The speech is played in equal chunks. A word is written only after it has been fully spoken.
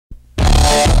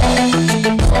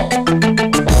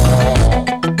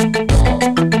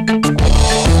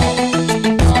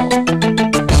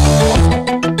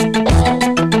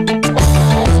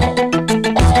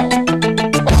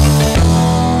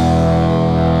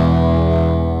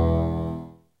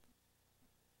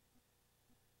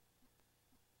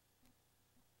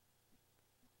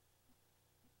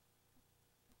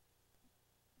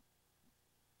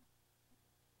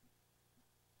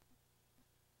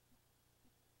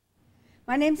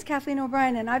My name's Kathleen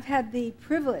O'Brien, and I've had the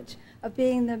privilege of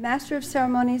being the Master of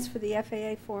Ceremonies for the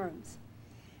FAA Forums.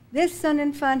 This Sun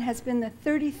and Fun has been the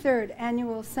 33rd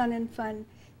annual Sun and Fun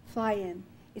fly-in.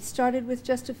 It started with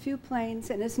just a few planes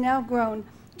and has now grown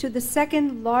to the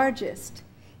second largest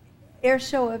air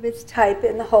show of its type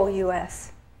in the whole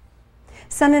U.S.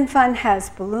 Sun and Fun has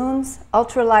balloons,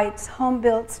 ultralights,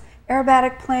 home-built,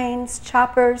 aerobatic planes,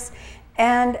 choppers,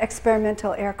 and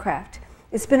experimental aircraft.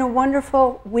 It's been a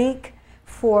wonderful week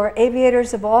for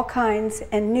aviators of all kinds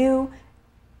and new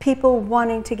people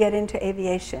wanting to get into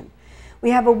aviation. We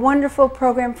have a wonderful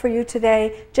program for you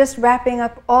today, just wrapping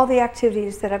up all the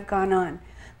activities that have gone on.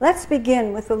 Let's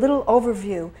begin with a little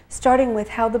overview, starting with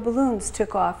how the balloons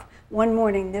took off one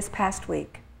morning this past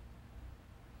week.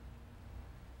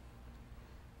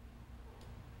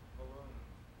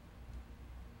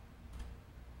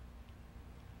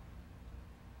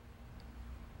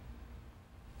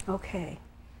 Okay.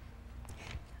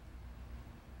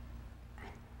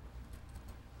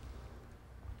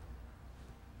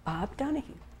 Bob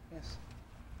Donahue. Yes.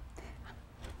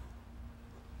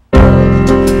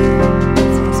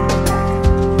 Let's go back.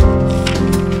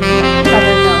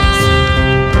 Other notes.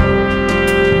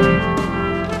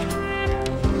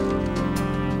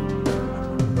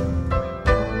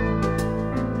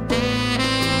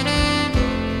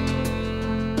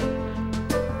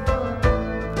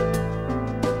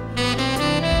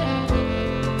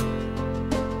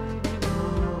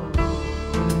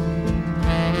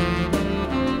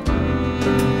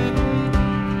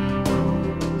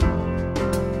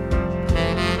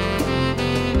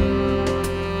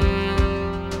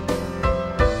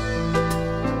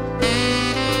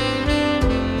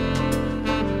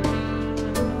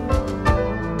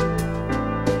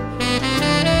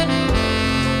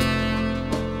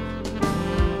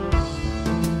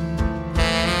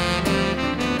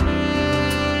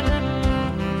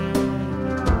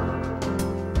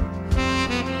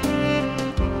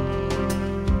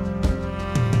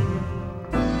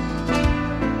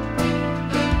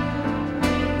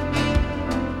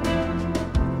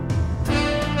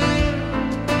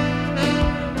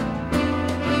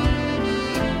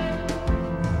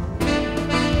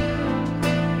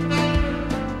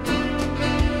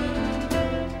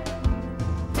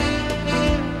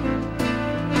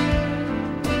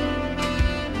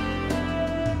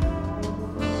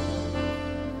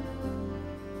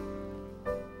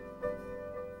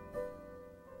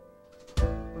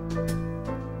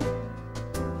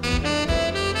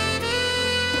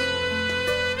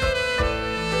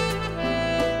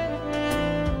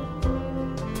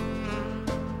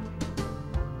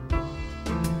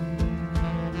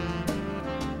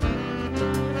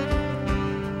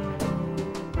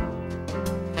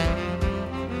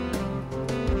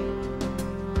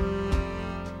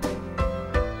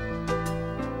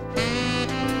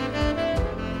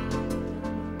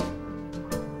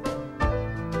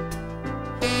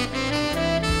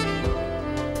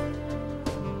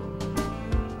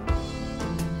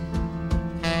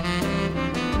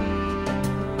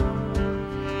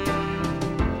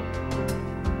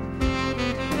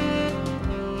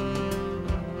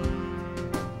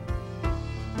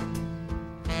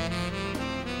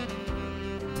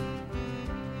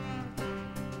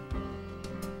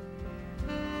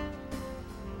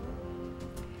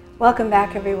 Welcome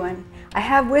back, everyone. I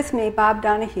have with me Bob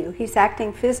Donahue. He's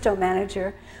acting FSDO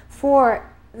manager for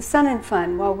Sun and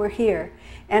Fun while we're here.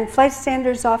 And Flight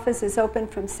Standards office is open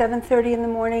from 7:30 in the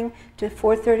morning to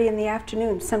 4:30 in the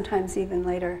afternoon, sometimes even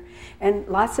later. And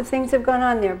lots of things have gone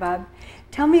on there, Bob.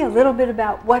 Tell me a little bit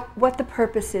about what the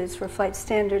purpose is for Flight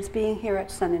Standards being here at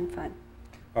Sun and Fun.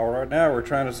 Well, right now we're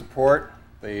trying to support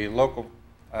the local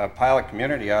pilot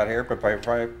community out here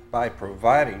by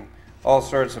providing all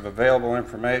sorts of available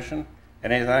information,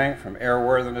 anything from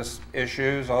airworthiness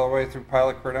issues all the way through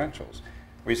pilot credentials.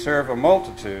 We serve a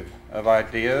multitude of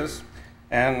ideas,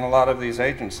 and a lot of these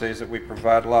agencies that we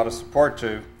provide a lot of support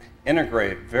to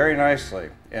integrate very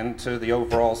nicely into the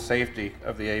overall safety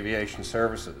of the aviation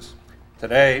services.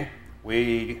 Today,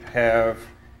 we have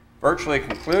virtually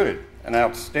concluded an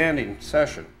outstanding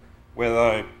session with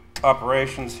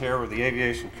operations here with the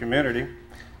aviation community. It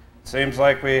seems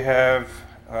like we have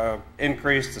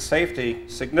increased the safety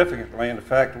significantly. In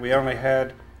fact, we only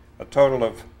had a total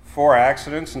of 4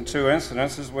 accidents and 2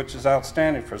 incidences, which is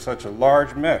outstanding for such a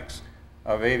large mix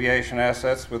of aviation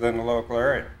assets within the local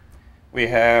area. We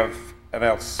have an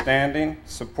outstanding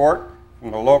support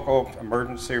from the local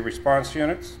emergency response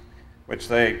units, which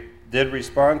they did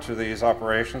respond to these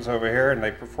operations over here, and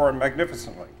they performed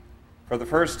magnificently. For the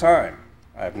first time,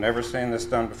 I've never seen this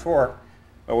done before,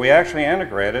 but we actually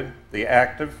integrated the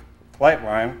active flight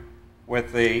line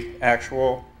with the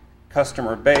actual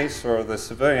customer base or the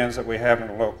civilians that we have in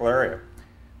the local area.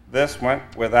 This went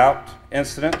without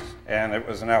incident, and it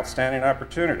was an outstanding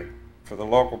opportunity for the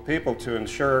local people to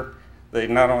ensure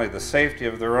not only the safety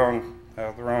of their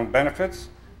own benefits,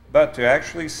 but to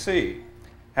actually see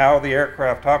how the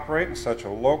aircraft operate in such a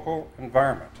local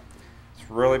environment. It's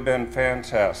really been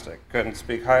fantastic. Couldn't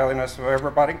speak highly enough of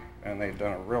everybody, and they've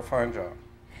done a real fine job.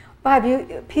 Bob,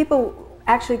 people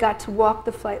actually got to walk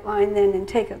the flight line then and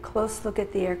take a close look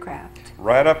at the aircraft.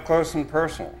 Right up close and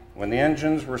personal. When the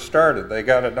engines were started, they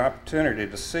got an opportunity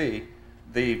to see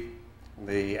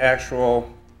the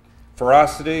actual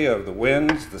ferocity of the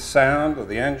winds, the sound of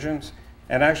the engines,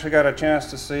 and actually got a chance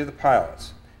to see the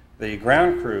pilots. The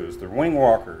ground crews, the wing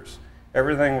walkers,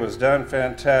 everything was done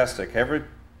fantastic.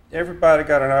 Everybody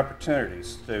got an opportunity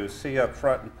to see up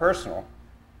front and personal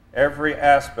every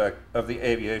aspect of the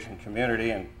aviation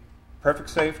community in perfect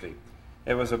safety.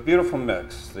 It was a beautiful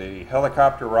mix. The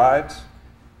helicopter rides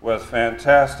was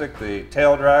fantastic. The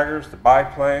tail draggers, the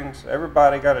biplanes,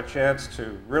 everybody got a chance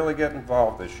to really get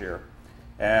involved this year.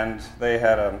 And they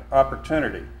had an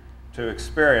opportunity to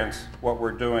experience what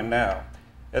we're doing now.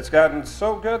 It's gotten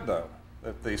so good, though,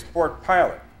 that the sport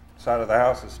pilot side of the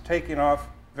house is taking off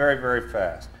very, very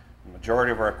fast. The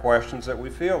majority of our questions that we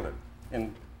fielded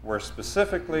were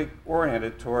specifically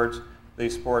oriented towards the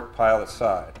sport pilot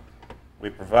side. We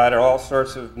provided all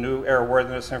sorts of new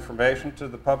airworthiness information to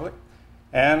the public,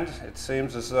 and it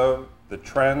seems as though the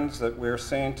trends that we're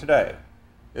seeing today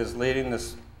is leading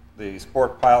the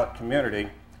sport pilot community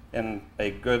in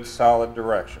a good, solid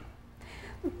direction.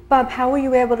 Bob, how were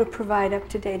you able to provide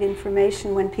up-to-date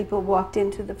information when people walked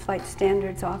into the Flight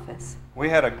Standards office? We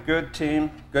had a good team,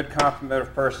 good complement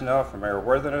of personnel from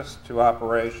airworthiness to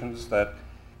operations that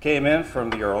came in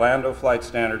from the Orlando Flight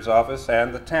Standards office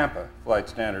and the Tampa Flight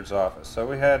Standards office. So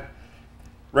we had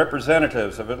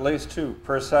representatives of at least 2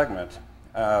 per segment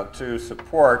to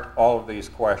support all of these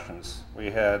questions. We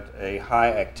had a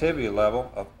high activity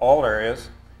level of all areas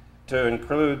to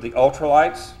include the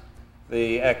ultralights,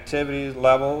 the activity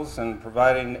levels, and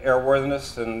providing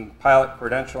airworthiness and pilot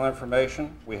credential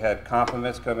information. We had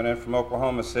compliments coming in from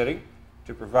Oklahoma City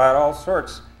to provide all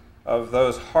sorts of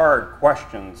those hard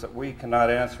questions that we cannot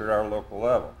answer at our local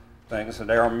level. Things in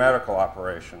aeromedical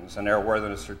operations and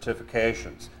airworthiness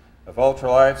certifications, of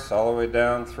ultralights all the way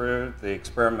down through the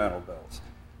experimental builds.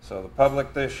 So the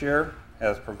public this year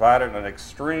has provided an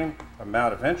extreme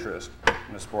amount of interest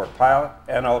in the sport pilot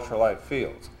and ultralight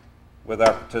fields. With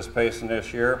our participation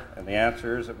this year and the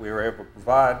answers that we were able to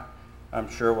provide, I'm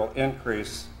sure will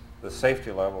increase the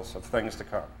safety levels of things to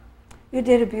come. You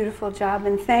did a beautiful job,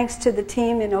 and thanks to the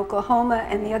team in Oklahoma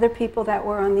and the other people that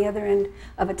were on the other end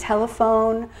of a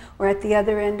telephone or at the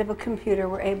other end of a computer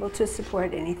were able to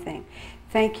support anything.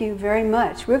 Thank you very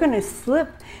much. We're going to slip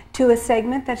to a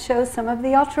segment that shows some of the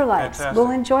ultralights. Fantastic.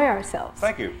 We'll enjoy ourselves.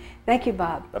 Thank you. Thank you,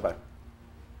 Bob. Bye-bye.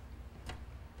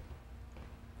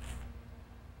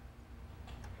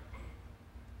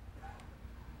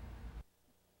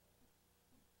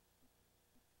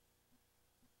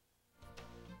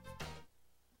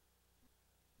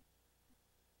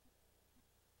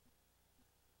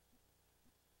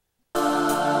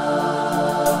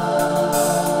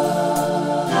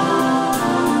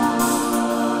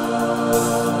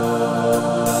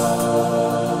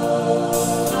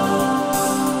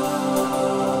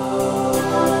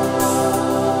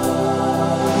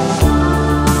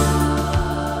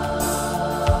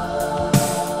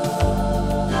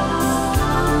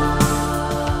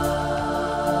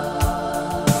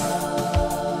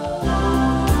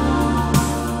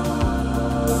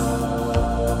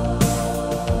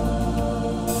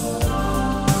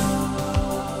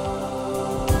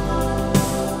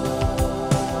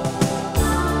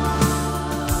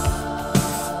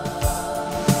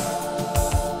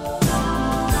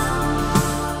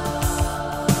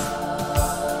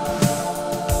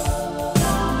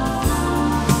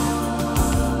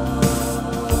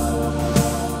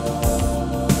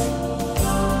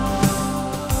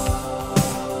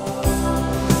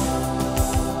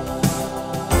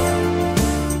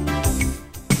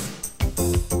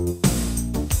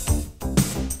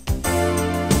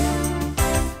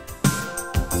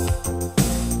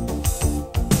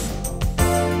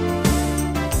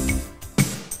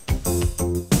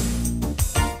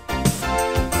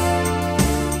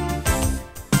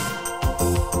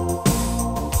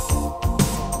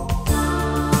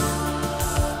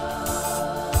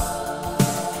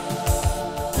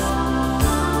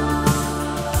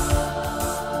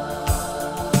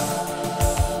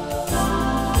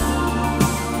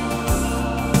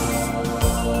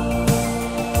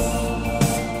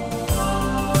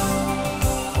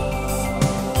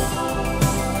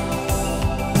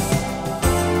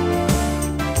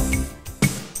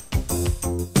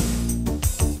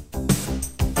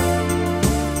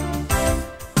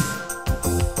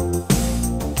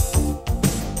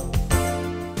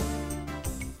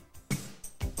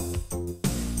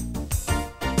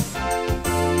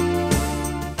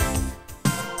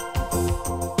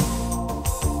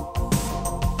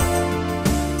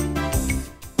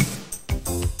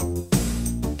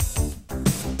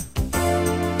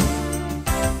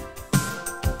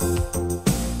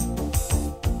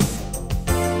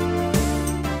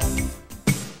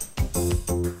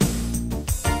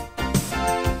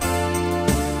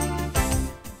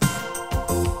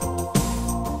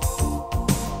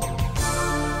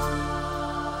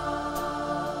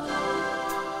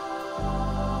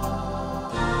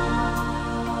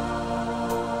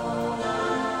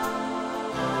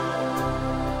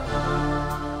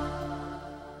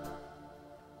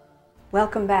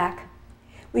 Welcome back.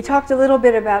 We talked a little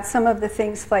bit about some of the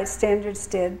things Flight Standards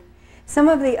did. Some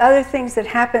of the other things that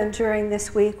happened during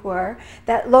this week were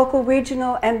that local,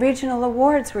 regional, and regional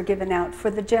awards were given out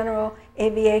for the General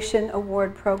Aviation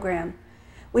Award Program.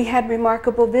 We had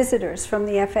remarkable visitors from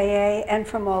the FAA and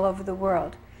from all over the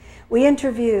world. We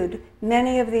interviewed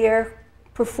many of the air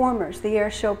performers, the air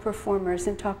show performers,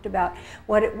 and talked about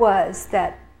what it was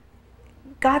that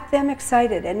got them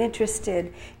excited and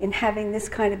interested in having this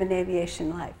kind of an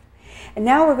aviation life. And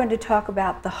now we're going to talk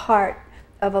about the heart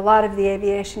of a lot of the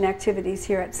aviation activities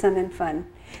here at Sun and Fun.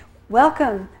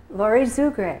 Welcome, Lori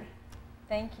Zugre.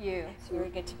 Thank you. It's very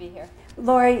good to be here.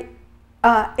 Lori,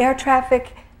 air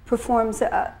traffic performs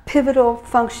a pivotal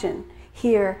function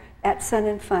here at Sun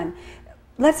and Fun.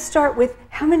 Let's start with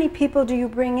how many people do you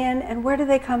bring in and where do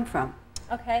they come from?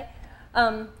 Okay.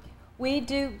 We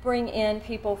do bring in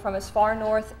people from as far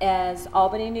north as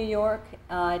Albany, New York,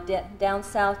 down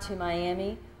south to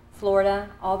Miami, Florida,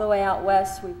 all the way out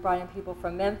west. We've brought in people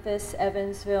from Memphis,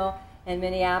 Evansville, and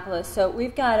Minneapolis. So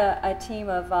we've got a team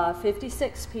of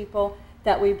 56 people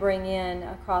that we bring in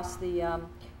across the up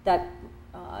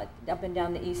and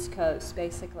down the East Coast,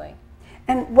 basically.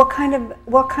 And what kind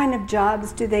of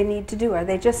jobs do they need to do? Are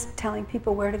they just telling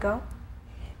people where to go?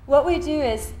 What we do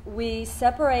is we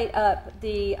separate up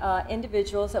the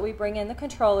individuals that we bring in, the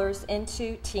controllers,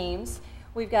 into teams.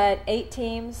 We've got 8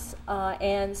 teams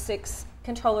and 6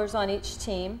 controllers on each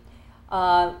team.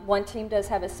 One team does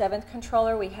have a 7th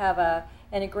controller. We have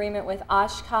an agreement with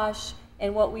Oshkosh,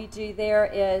 and what we do there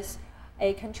is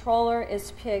a controller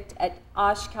is picked at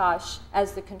Oshkosh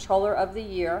as the controller of the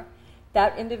year.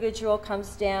 That individual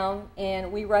comes down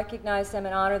and we recognize them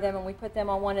and honor them, and we put them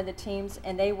on one of the teams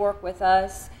and they work with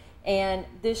us. And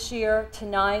this year,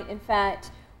 tonight, in fact,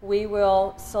 we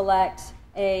will select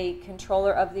a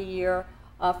controller of the year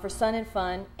for Sun and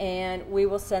Fun, and we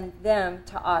will send them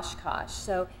to Oshkosh.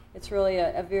 So it's really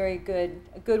a very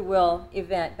goodwill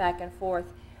event back and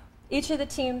forth. Each of the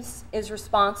teams is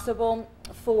responsible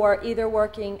for either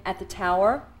working at the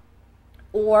tower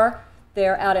or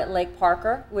they're out at Lake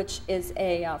Parker, which is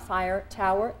a fire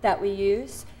tower that we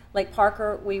use. Lake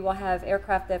Parker, we will have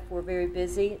aircraft that we're very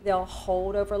busy. They'll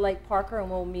hold over Lake Parker and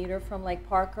we'll meter from Lake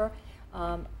Parker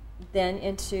then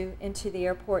into the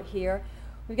airport here.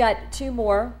 We've got 2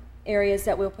 more areas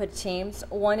that we'll put teams.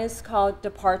 One is called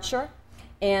departure,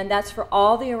 and that's for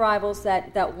all the arrivals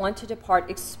that want to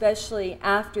depart, especially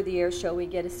after the air show. We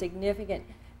get a significant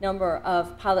number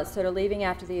of pilots that are leaving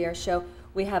after the air show.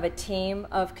 We have a team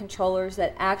of controllers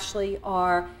that actually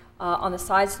are on the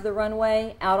sides of the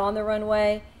runway, out on the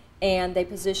runway, and they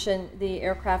position the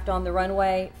aircraft on the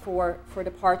runway for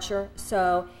departure.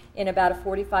 So in about a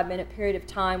 45-minute period of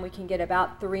time, we can get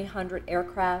about 300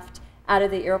 aircraft out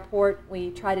of the airport. We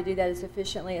try to do that as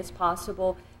efficiently as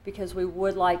possible because we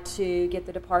would like to get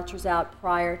the departures out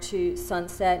prior to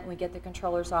sunset, and we get the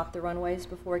controllers off the runways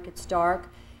before it gets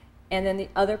dark. And then the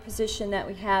other position that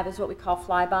we have is what we call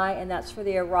flyby, and that's for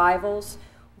the arrivals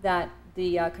that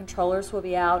the controllers will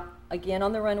be out again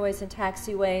on the runways and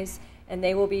taxiways, and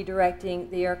they will be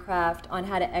directing the aircraft on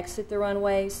how to exit the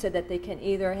runway so that they can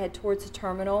either head towards the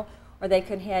terminal or they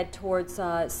can head towards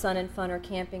Sun and Fun or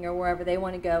camping or wherever they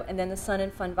want to go. And then the Sun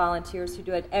and Fun volunteers, who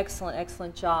do an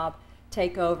excellent job,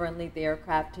 take over and lead the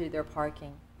aircraft to their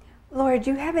parking. Laura,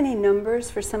 do you have any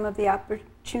numbers for some of the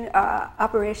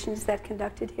operations that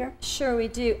conducted here? Sure, we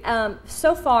do.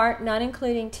 So far, not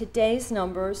including today's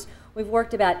numbers, we've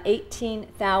worked about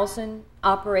 18,000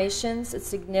 operations. It's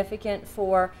significant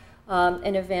for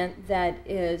an event that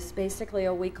is basically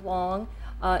a week long.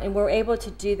 And we're able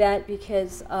to do that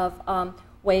because of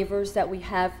waivers that we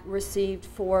have received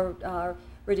for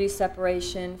reduced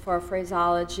separation, for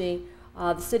phraseology.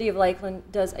 The City of Lakeland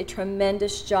does a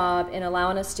tremendous job in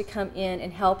allowing us to come in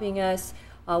and helping us.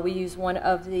 We use one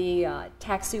of the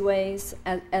taxiways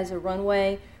as a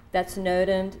runway that's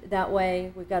NOTAMed that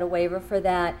way. We've got a waiver for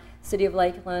that. City of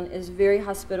Lakeland is very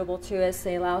hospitable to us.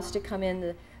 They allow us to come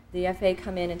in, the FAA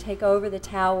come in and take over the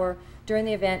tower during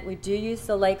the event. We do use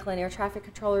the Lakeland air traffic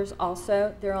controllers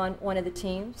also. They're on one of the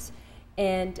teams.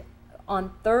 And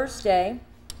on Thursday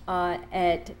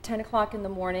at 10 o'clock in the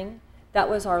morning, that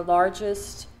was our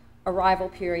largest arrival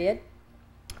period.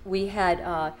 We had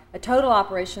a total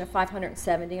operation of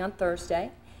 570 on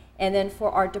Thursday. And then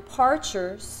for our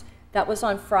departures, that was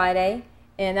on Friday,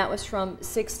 and that was from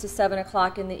 6 to 7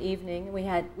 o'clock in the evening.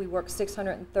 We worked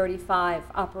 635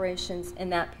 operations in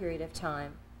that period of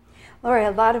time. Lori,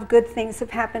 a lot of good things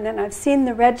have happened, and I've seen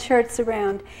the red shirts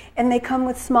around, and they come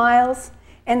with smiles,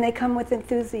 and they come with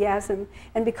enthusiasm,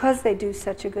 and because they do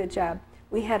such a good job.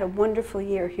 We had a wonderful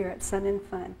year here at Sun and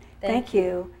Fun. Thank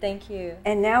you. Thank you.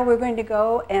 And now we're going to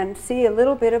go and see a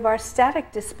little bit of our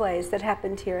static displays that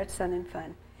happened here at Sun and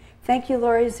Fun. Thank you,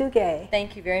 Lori Zuge.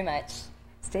 Thank you very much.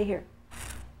 Stay here.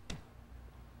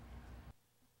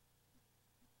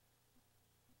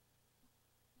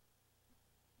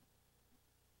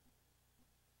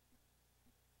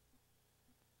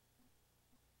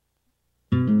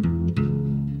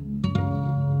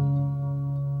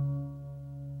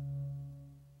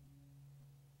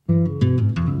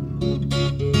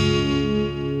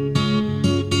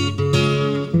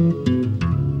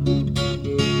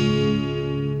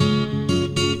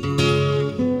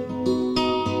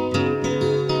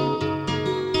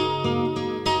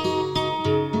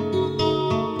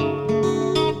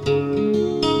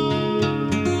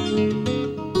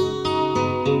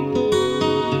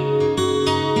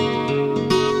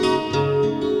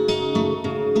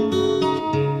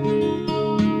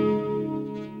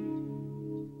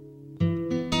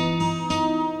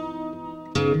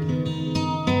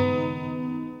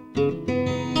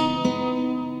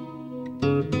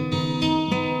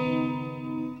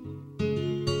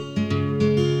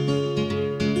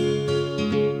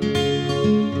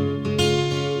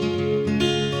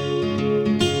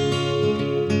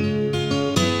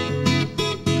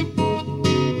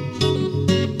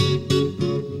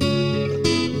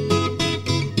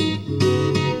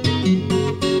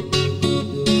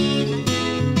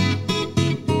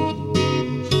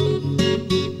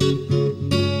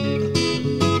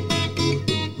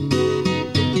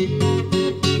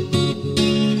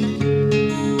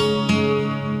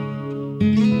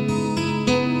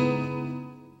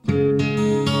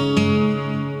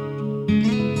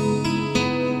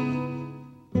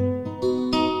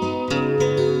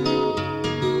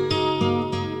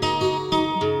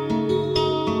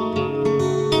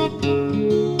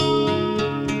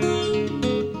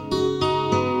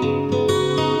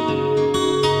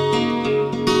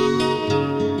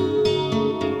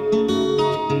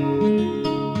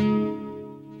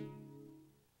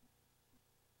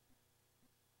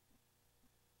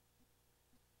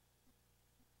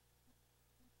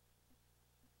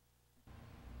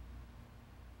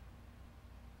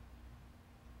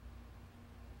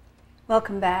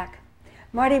 Welcome back.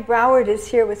 Marty Broward is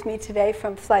here with me today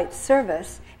from Flight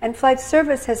Service, and Flight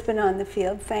Service has been on the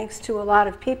field thanks to a lot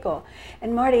of people.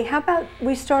 And Marty, how about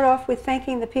we start off with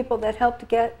thanking the people that helped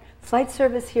get Flight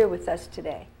Service here with us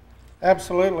today?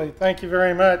 Absolutely. Thank you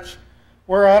very much.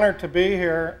 We're honored to be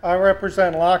here. I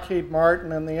represent Lockheed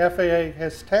Martin, and the FAA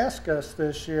has tasked us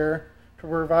this year to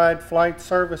provide flight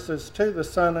services to the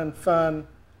Sun and Fun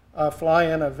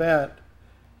fly-in event.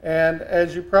 And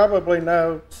as you probably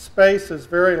know, space is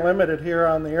very limited here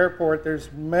on the airport.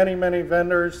 There's many, many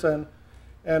vendors,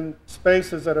 and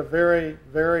space is at a very,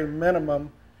 very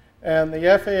minimum. And the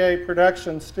FAA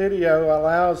Production Studio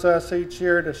allows us each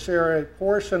year to share a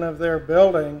portion of their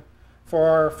building for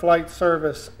our flight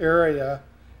service area.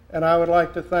 And I would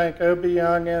like to thank Obie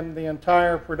and the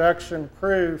entire production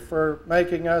crew for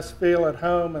making us feel at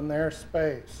home in their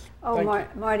space. Oh,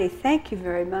 Marty, thank you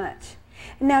very much.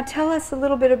 Now tell us a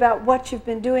little bit about what you've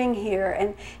been doing here,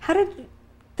 and how did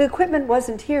the equipment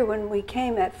wasn't here when we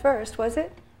came at first, was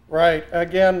it? Right.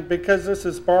 Again, because this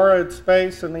is borrowed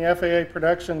space and the FAA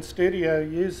Production Studio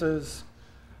uses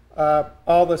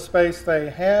all the space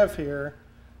they have here,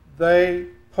 they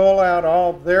pull out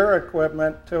all their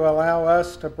equipment to allow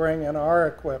us to bring in our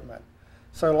equipment.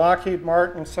 So Lockheed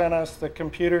Martin sent us the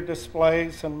computer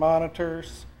displays and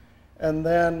monitors, and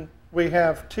then we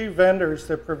have two vendors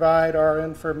that provide our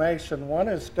information. One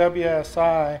is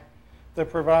WSI that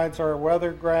provides our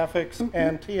weather graphics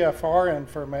and TFR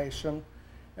information,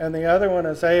 and the other one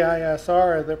is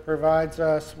AISR that provides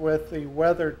us with the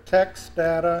weather text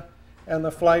data and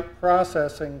the flight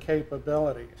processing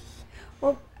capabilities.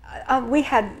 Well, we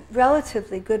had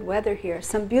relatively good weather here,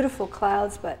 some beautiful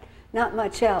clouds, but not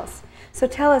much else. So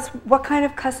tell us, what kind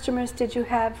of customers did you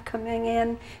have coming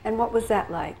in, and what was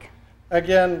that like?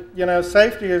 Again, you know,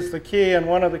 safety is the key, and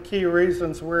one of the key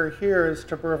reasons we're here is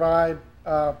to provide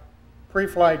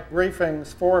pre-flight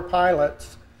briefings for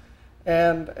pilots.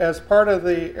 And as part of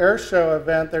the air show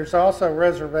event, there's also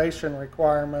reservation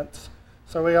requirements.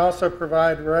 So we also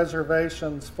provide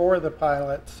reservations for the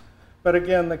pilots. But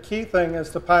again, the key thing is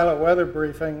the pilot weather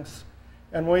briefings.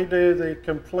 And we do the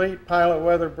complete pilot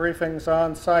weather briefings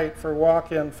on site for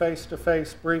walk-in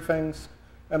face-to-face briefings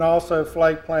and also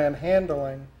flight plan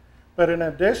handling. But in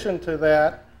addition to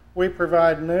that, we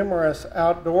provide numerous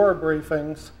outdoor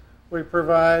briefings. We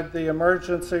provide the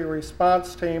emergency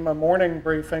response team a morning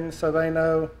briefing so they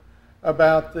know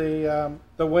about the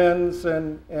winds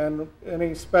and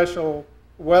any special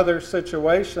weather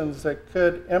situations that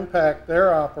could impact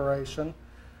their operation.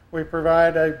 We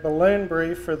provide a balloon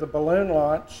brief for the balloon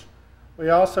launch. We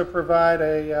also provide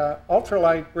a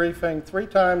ultralight briefing 3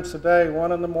 times a day,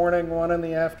 one in the morning, one in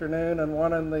the afternoon, and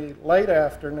one in the late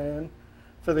afternoon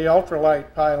for the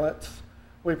ultralight pilots.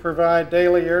 We provide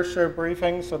daily airshow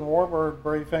briefings and warbird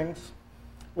briefings.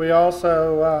 We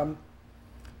also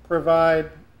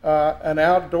provide an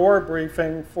outdoor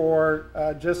briefing for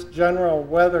just general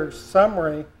weather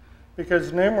summary,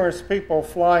 because numerous people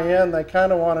fly in, they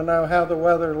kind of want to know how the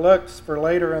weather looks for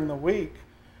later in the week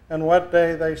and what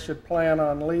day they should plan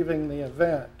on leaving the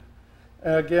event.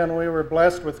 And again, we were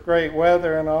blessed with great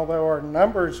weather, and although our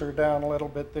numbers are down a little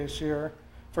bit this year,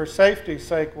 for safety's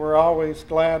sake, we're always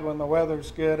glad when the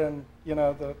weather's good and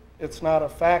it's not a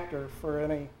factor for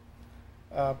any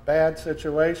bad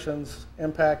situations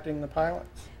impacting the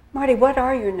pilots. Marty, what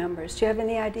are your numbers? Do you have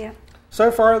any idea?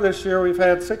 So far this year, we've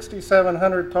had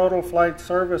 6,700 total flight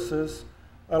services,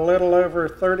 a little over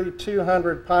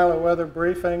 3,200 pilot weather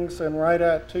briefings, and right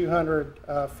at 200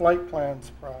 flight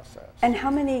plans processed. And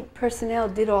how many personnel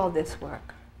did all this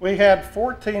work? We had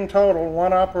 14 total,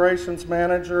 1 operations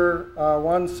manager,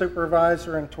 1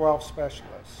 supervisor, and 12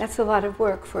 specialists. That's a lot of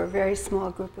work for a very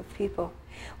small group of people.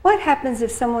 What happens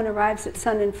if someone arrives at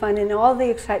Sun and Fun and all the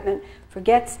excitement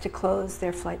forgets to close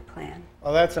their flight plan?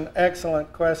 Well, that's an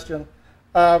excellent question.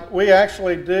 We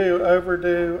actually do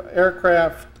overdue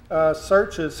aircraft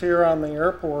searches here on the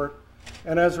airport,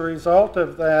 and as a result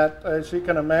of that, as you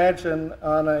can imagine,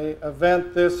 on an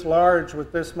event this large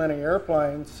with this many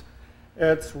airplanes,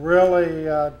 it's really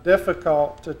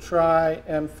difficult to try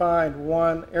and find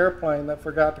one airplane that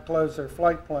forgot to close their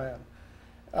flight plan.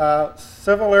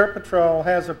 Civil Air Patrol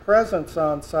has a presence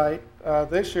on site.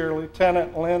 This year,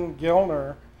 Lieutenant Lynn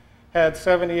Gilner had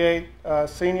 78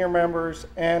 senior members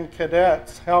and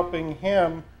cadets helping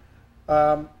him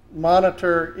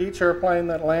monitor each airplane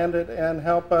that landed and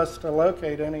help us to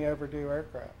locate any overdue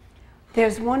aircraft.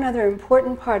 There's one other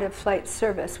important part of flight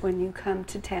service when you come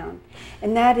to town,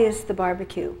 and that is the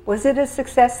barbecue. Was it a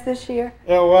success this year?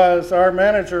 It was. Our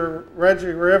manager, Reggie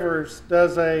Rivers,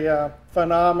 does a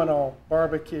phenomenal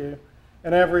barbecue,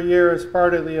 and every year as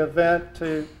part of the event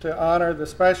to honor the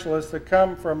specialists that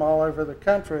come from all over the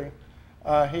country,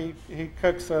 he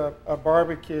cooks a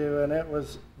barbecue, and it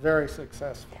was very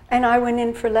successful. And I went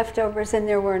in for leftovers and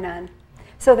there were none,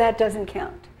 so that doesn't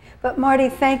count. But Marty,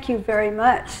 thank you very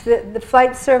much. The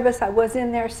flight service, I was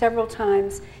in there several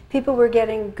times. People were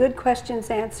getting good questions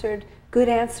answered, good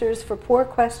answers for poor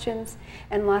questions,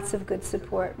 and lots of good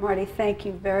support. Marty, thank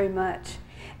you very much.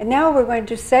 And now we're going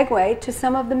to segue to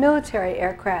some of the military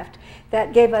aircraft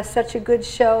that gave us such a good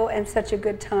show and such a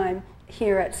good time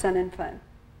here at Sun and Fun.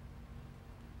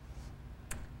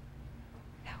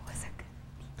 That was a good.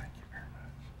 Thank you very much.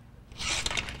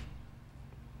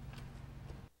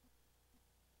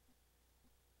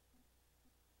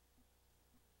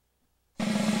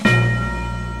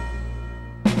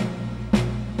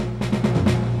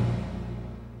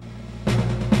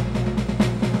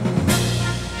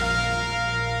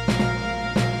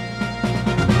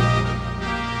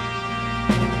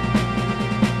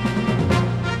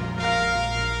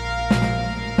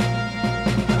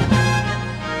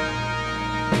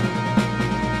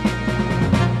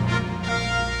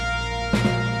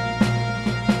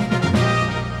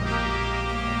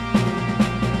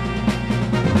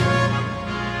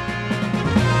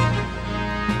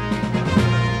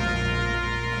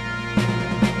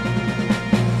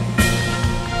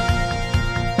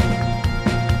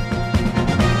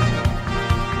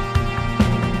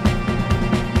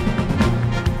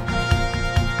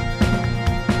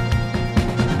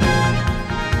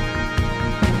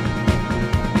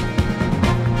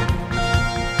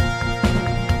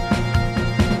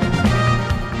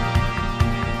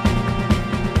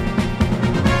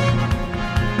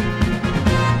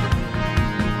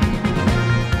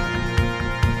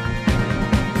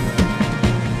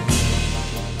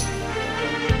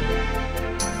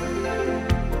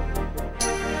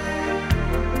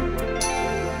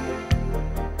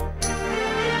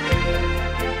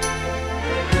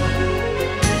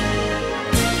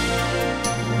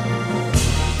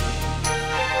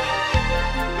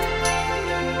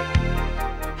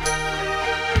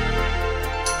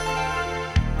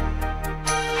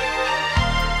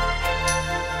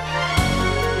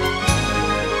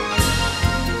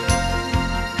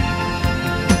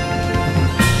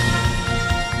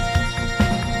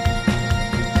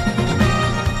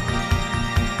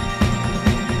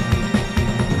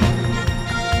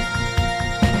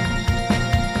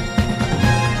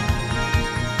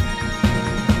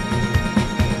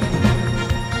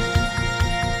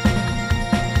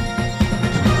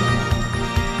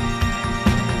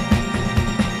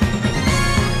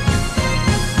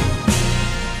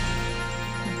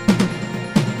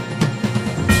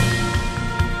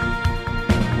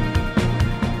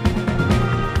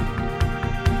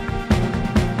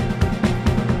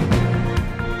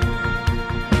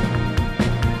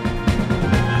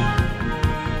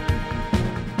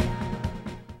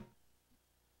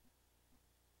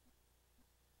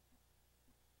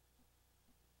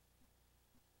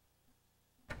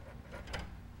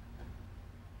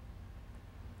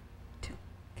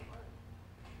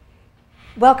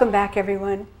 Welcome back,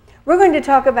 everyone. We're going to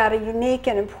talk about a unique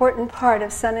and important part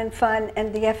of Sun and Fun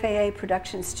and the FAA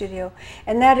Production Studio,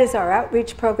 and that is our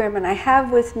outreach program. And I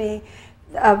have with me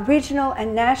a regional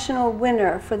and national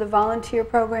winner for the volunteer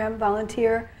program,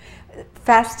 Volunteer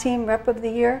Fast Team Rep of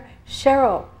the Year,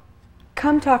 Cheryl.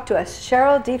 Come talk to us.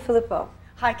 Cheryl DiFilippo.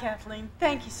 Hi, Kathleen.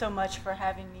 Thank you so much for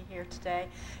having me here today.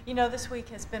 You know, this week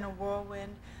has been a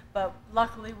whirlwind, but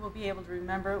luckily we'll be able to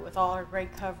remember it with all our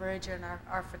great coverage and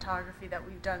our photography that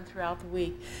we've done throughout the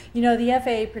week. You know, the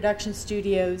FAA Production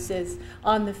Studios is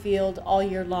on the field all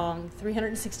year long,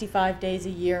 365 days a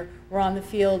year. We're on the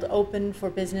field, open for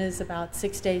business about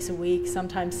 6 days a week,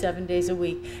 sometimes 7 days a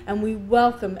week. And we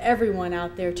welcome everyone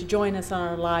out there to join us on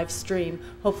our live stream.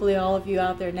 Hopefully all of you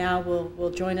out there now will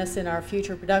join us in our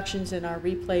future productions and our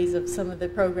replays of some of the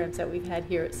programs that we've had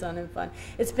here at Sun and Fun.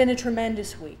 It's been a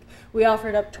tremendous week. We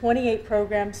offered up 28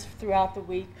 programs throughout the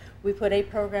week. We put 8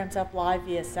 programs up live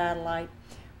via satellite.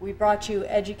 We brought you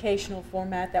educational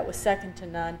format that was second to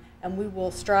none, and we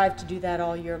will strive to do that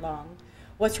all year long.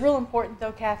 What's real important,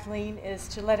 though, Kathleen, is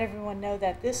to let everyone know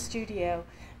that this studio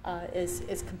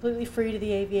is completely free to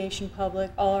the aviation public.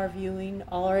 All our viewing,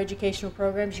 all our educational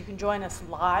programs, you can join us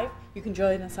live. You can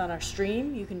join us on our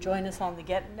stream. You can join us on the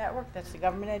GET Network. That's the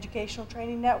Government Educational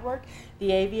Training Network,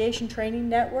 the Aviation Training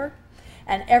Network.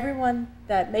 And everyone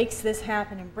that makes this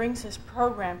happen and brings this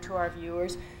program to our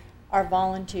viewers are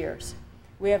volunteers.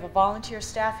 We have a volunteer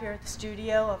staff here at the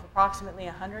studio of approximately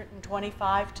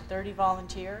 125 to 30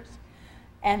 volunteers.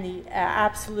 And the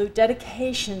absolute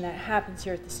dedication that happens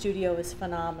here at the studio is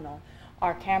phenomenal.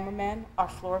 Our cameramen, our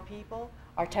floor people,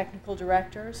 our technical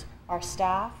directors, our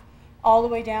staff, all the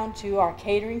way down to our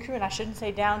catering crew. And I shouldn't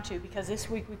say down to, because this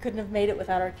week we couldn't have made it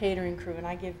without our catering crew, and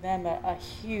I give them a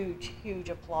huge, huge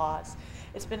applause.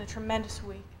 It's been a tremendous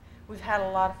week. We've had a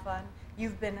lot of fun.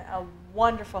 You've been a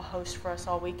wonderful host for us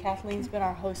all week. Kathleen's been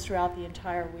our host throughout the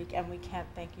entire week, and we can't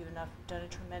thank you enough. You've done a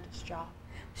tremendous job.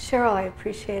 Cheryl, I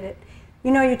appreciate it. You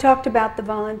know, you talked about the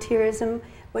volunteerism.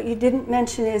 What you didn't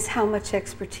mention is how much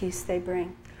expertise they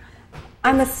bring.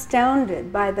 I'm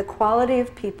astounded by the quality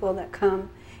of people that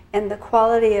come and the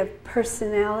quality of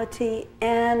personality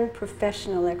and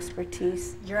professional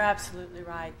expertise. You're absolutely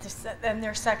right, and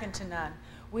they're second to none.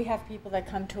 We have people that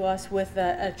come to us with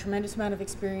a tremendous amount of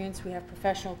experience. We have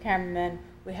professional cameramen.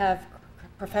 We have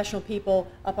professional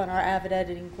people up on our Avid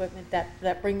editing equipment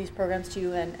that bring these programs to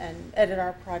you and edit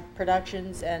our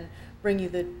productions and bring you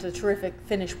the terrific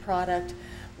finished product.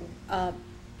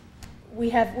 We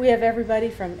have everybody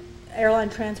from airline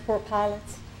transport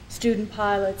pilots, student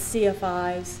pilots,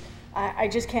 CFIs. I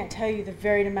just can't tell you the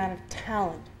varied amount of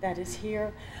talent that is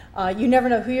here. You never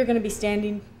know who you're going to be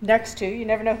standing next to. You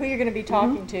never know who you're going to be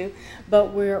talking to.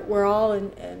 But we're all in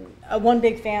one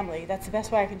big family. That's the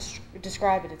best way I can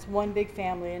describe it. It's one big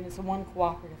family, and it's a one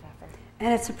cooperative effort.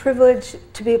 And it's a privilege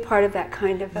to be a part of that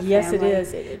kind of a yes, family.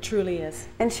 Yes, it is. It truly is.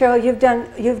 And Cheryl, you've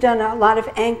done a lot of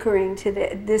anchoring to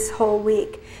this whole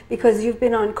week because you've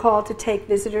been on call to take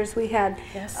visitors. We had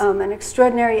an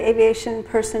extraordinary aviation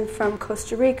person from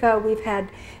Costa Rica. We've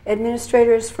had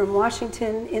administrators from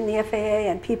Washington in the FAA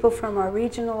and people from our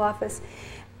regional office.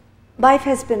 Life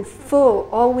has been full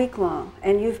all week long,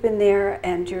 and you've been there,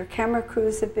 and your camera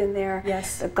crews have been there.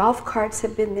 Yes. The golf carts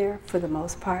have been there for the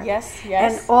most part. Yes,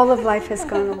 yes. And all of life has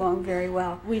gone along very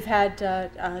well. We've had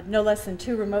no less than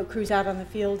 2 remote crews out on the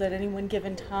field at any one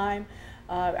given time.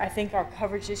 I think our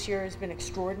coverage this year has been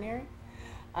extraordinary,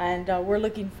 and we're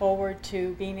looking forward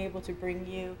to being able to bring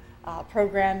you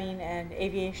programming and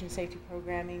aviation safety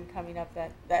programming coming up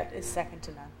that is second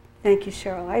to none. Thank you,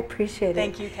 Cheryl. I appreciate it.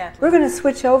 Thank you, Kathleen. We're going to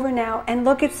switch over now and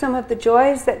look at some of the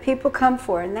joys that people come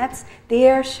for, and that's the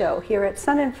air show here at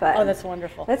Sun and Fun. Oh, that's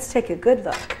wonderful. Let's take a good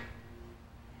look.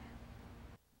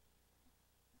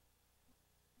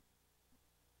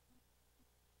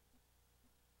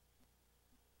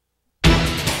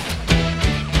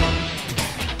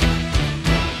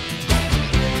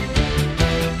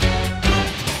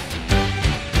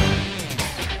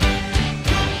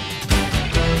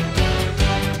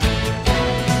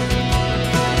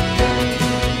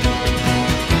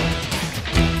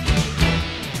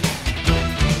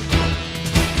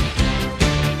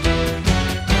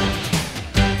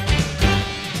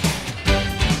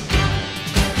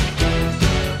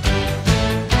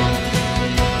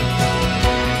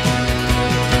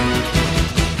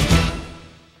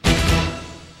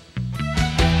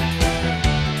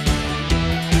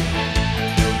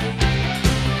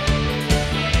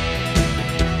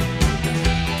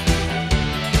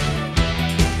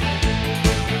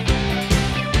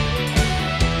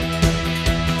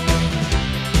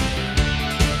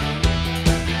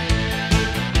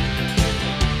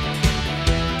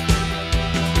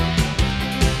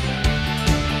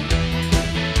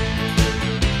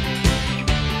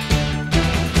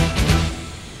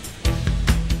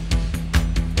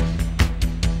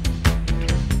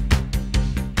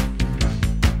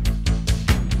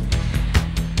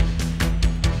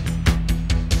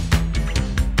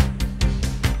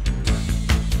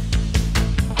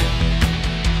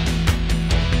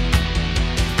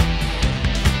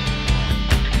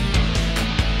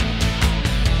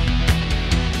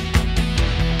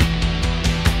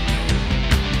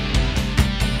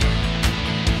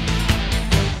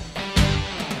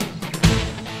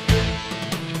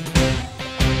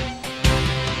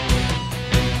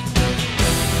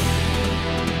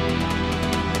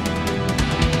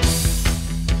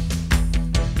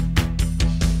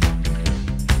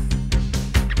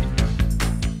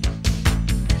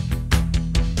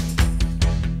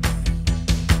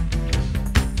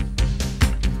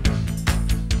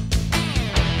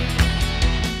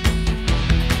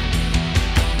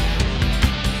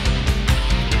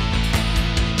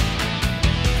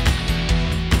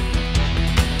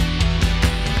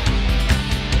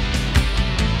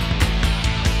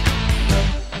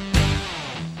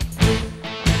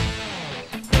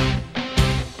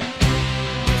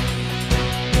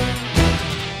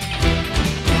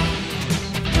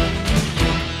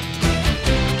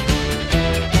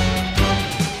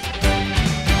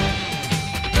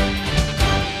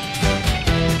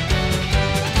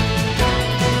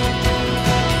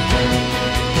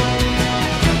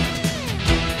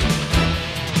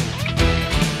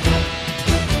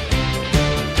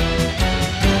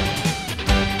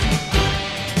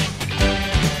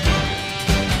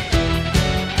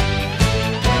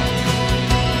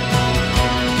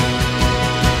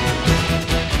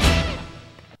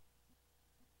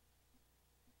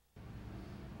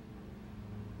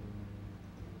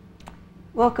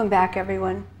 Welcome back,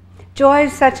 everyone.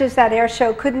 Joys such as that air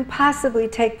show couldn't possibly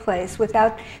take place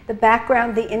without the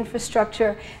background, the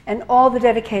infrastructure, and all the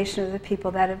dedication of the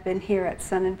people that have been here at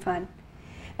Sun and Fun.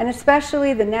 And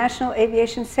especially the National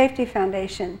Aviation Safety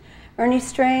Foundation. Ernie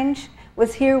Strange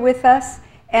was here with us,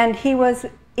 and he was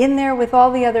in there with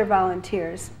all the other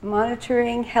volunteers,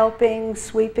 monitoring, helping,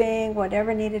 sweeping,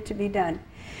 whatever needed to be done.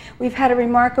 We've had a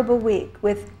remarkable week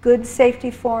with good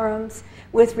safety forums,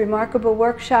 with remarkable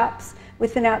workshops,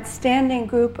 with an outstanding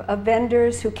group of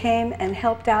vendors who came and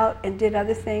helped out and did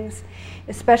other things,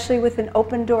 especially with an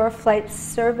open door flight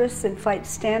service and flight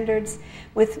standards,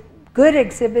 with good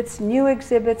exhibits, new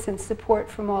exhibits, and support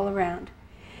from all around.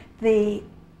 The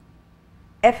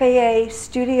FAA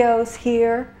studios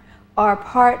here are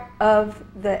part of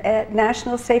the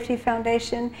National Safety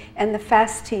Foundation and the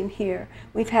FAST team here.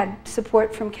 We've had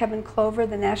support from Kevin Clover,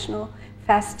 the National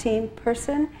FAST team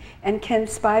person, and Ken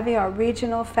Spivey, our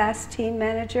regional FAST team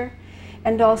manager,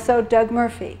 and also Doug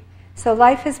Murphy. So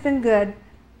life has been good.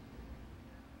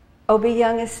 Obie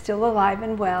Young is still alive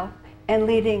and well and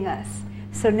leading us.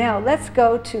 So now let's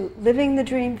go to Living the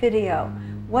Dream video.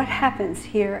 What happens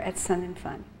here at Sun and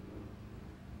Fun?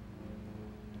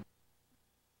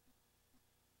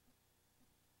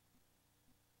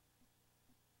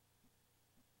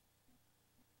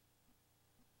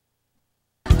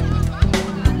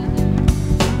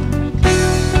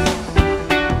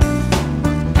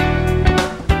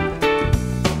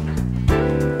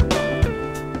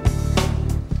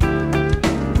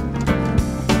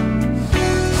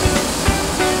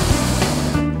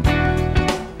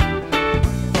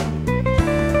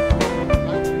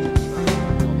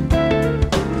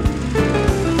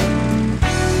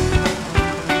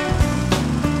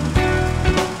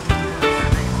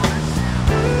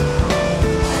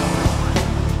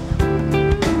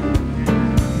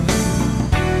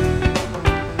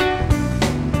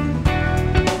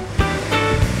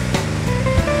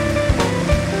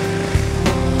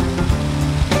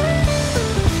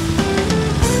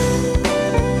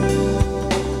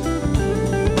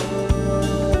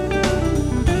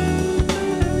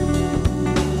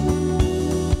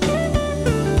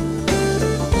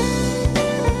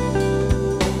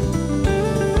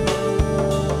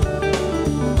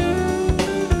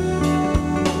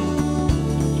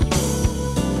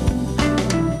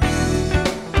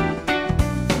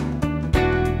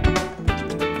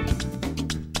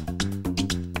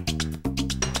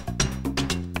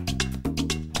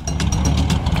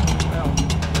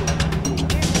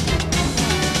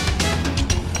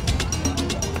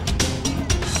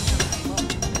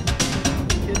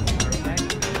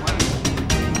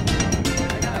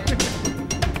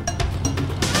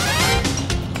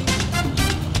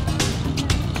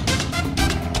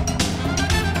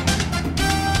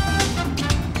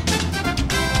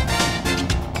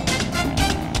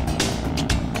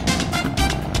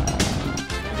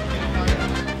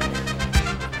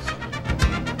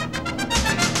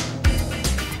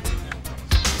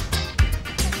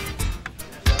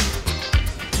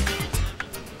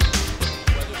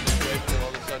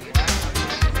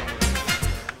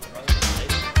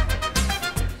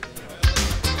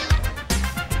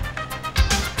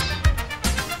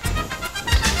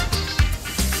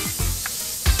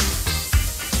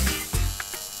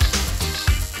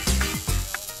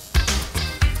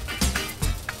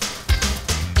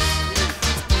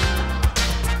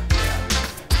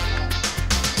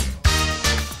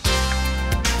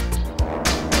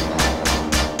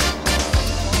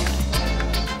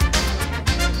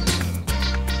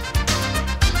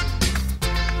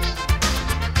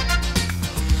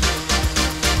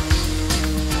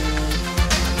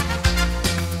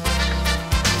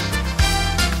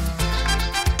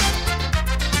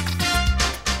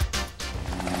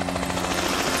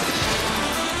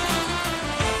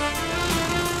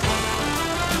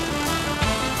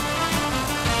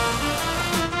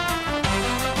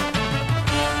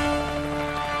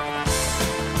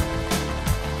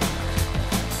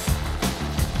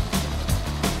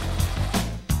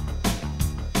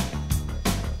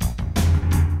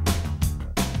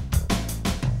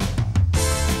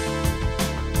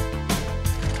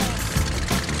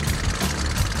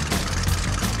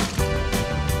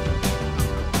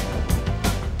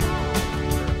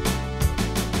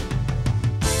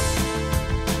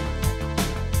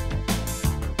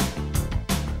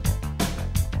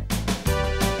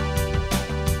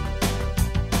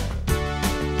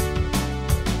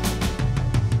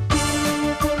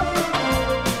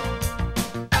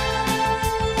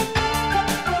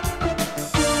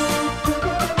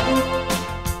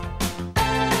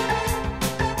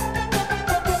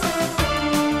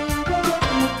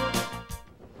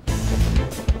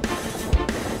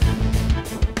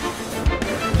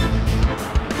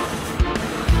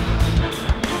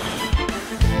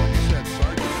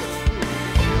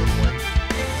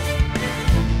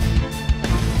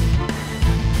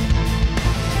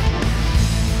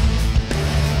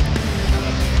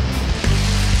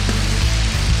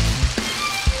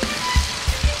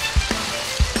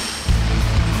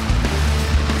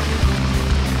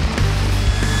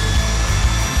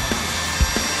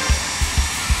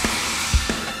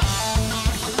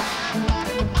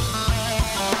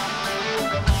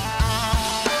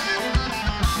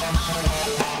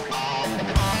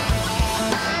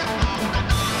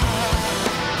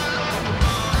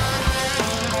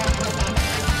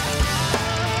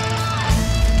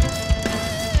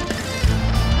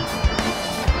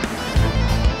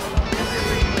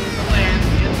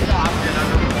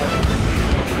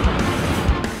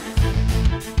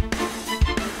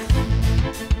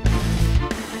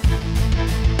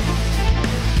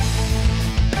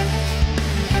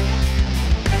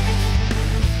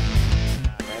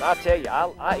 I tell you,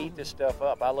 I eat this stuff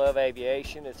up. I love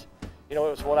aviation. It's, you know, it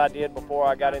was what I did before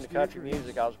I got into country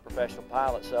music. I was a professional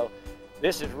pilot, so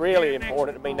this is really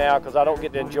important to me now because I don't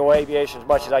get to enjoy aviation as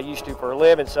much as I used to for a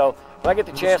living. So when I get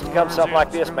the chance to come to something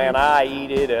like this, man, I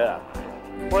eat it up.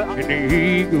 And the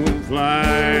eagle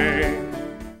fly.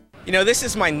 You know, this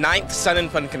is my 9th Sun and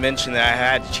Fun convention that I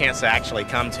had a chance to actually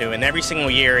come to, and every single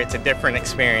year it's a different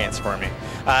experience for me.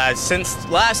 Since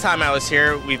last time I was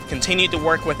here, we've continued to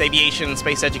work with aviation and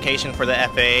space education for the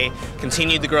FAA,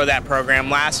 continued to grow that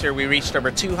program. Last year we reached over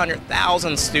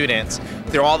 200,000 students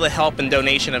through all the help and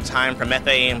donation of time from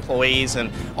FAA employees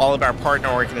and all of our partner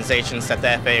organizations that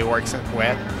the FAA works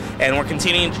with. And we're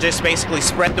continuing to just basically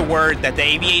spread the word that the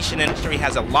aviation industry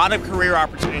has a lot of career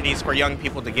opportunities for young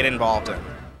people to get involved in.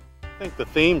 I think the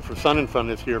theme for Sun and Fun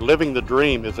this year, Living the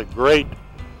Dream, is a great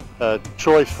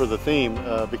choice for the theme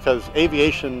because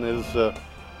aviation is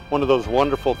one of those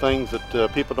wonderful things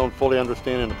that people don't fully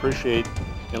understand and appreciate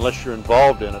unless you're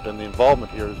involved in it, and the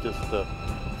involvement here is just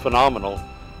phenomenal.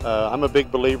 I'm a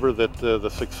big believer that the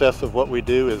success of what we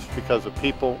do is because of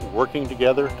people working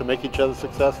together to make each other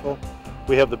successful.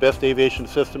 We have the best aviation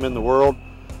system in the world.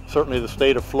 Certainly the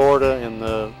state of Florida and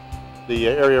the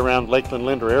area around Lakeland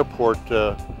Linder Airport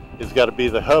has got to be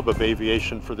the hub of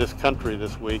aviation for this country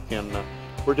this week, and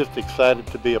we're just excited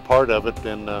to be a part of it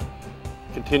and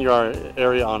continue our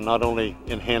area on not only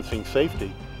enhancing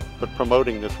safety, but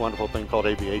promoting this wonderful thing called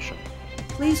aviation.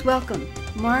 Please welcome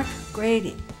Mark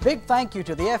Grady. Big thank you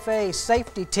to the FAA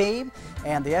safety team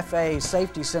and the FAA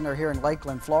Safety Center here in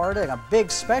Lakeland, Florida, and a big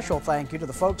special thank you to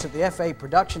the folks at the FAA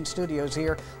Production Studios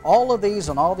here. All of these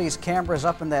and all these cameras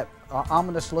up in that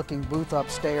ominous looking booth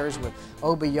upstairs with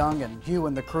Obie Young and Hugh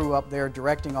and the crew up there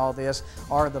directing all this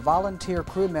are the volunteer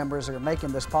crew members that are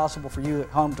making this possible for you at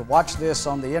home to watch this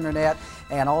on the internet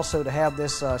and also to have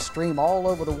this stream all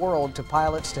over the world to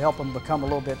pilots to help them become a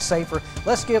little bit safer.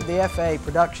 Let's give the FAA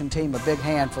production team a big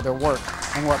hand for their work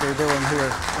and what they're doing here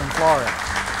in Florida.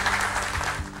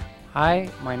 Hi,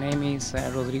 my name is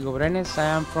Rodrigo Brenes. I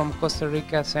am from Costa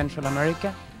Rica, Central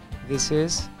America. This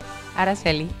is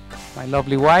Araceli, my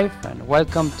lovely wife, and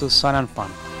welcome to Sun and Fun.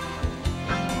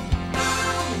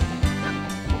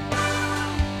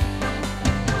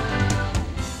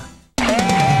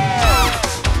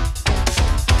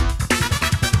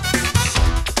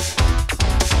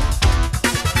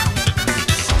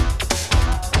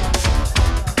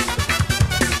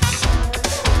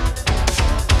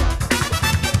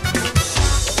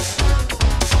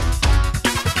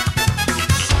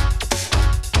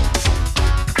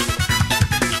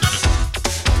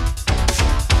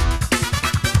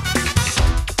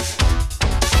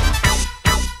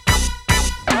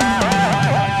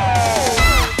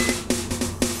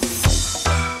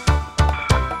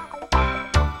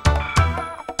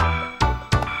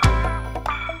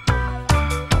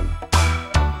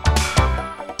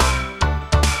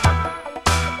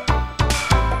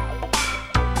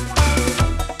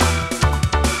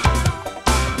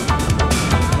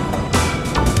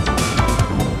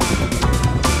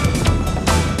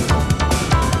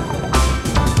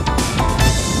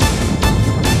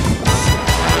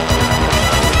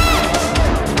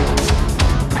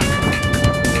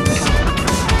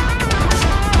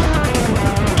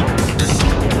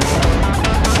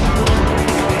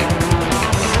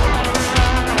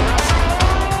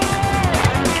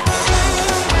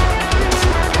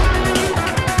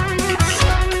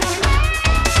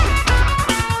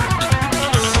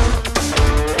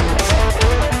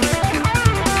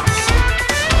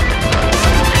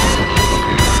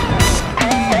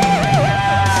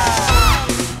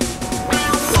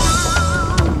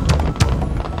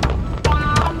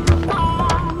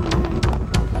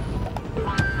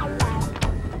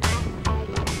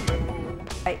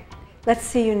 Let's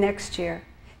see you next year.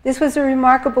 This was a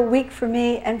remarkable week for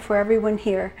me and for everyone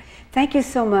here. Thank you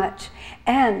so much.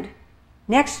 And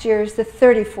next year is the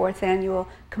 34th annual.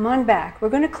 Come on back. We're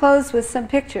going to close with some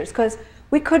pictures because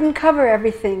we couldn't cover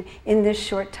everything in this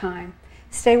short time.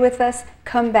 Stay with us.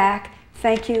 Come back.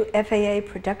 Thank you, FAA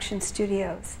Production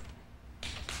Studios.